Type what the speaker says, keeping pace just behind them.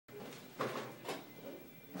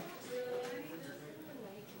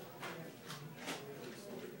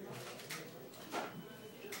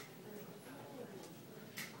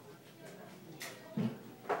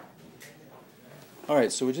All right,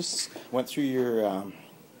 so we just went through your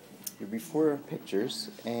before pictures,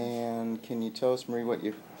 and can you tell us,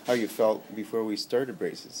 Marie, how you felt before we started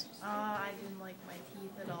braces? I didn't like my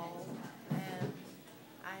teeth at all, and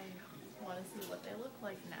I want to see what they look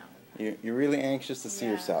like now. You're really anxious to see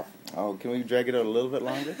Yeah. yourself. Oh, can we drag it out a little bit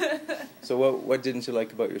longer? So what didn't you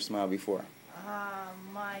like about your smile before?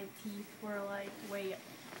 My teeth were like way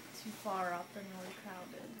too far up and really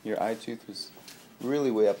crowded. Your eye tooth was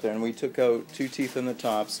really way up there, and we took out 2 teeth on the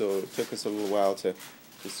top, so it took us a little while to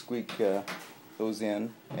squeak those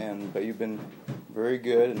in. But you've been very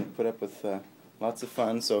good and put up with lots of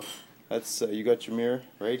fun. So that's you got your mirror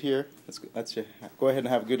right here. That's your. Go ahead and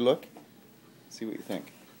have a good look. See what you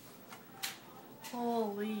think.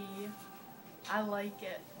 Holy, I like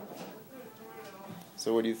it.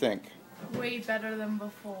 So what do you think? Way better than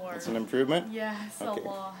before. It's an improvement? Yes, Okay. a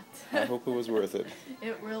lot. I hope it was worth it.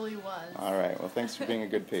 It really was. All right. Well, thanks for being a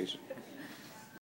good patient.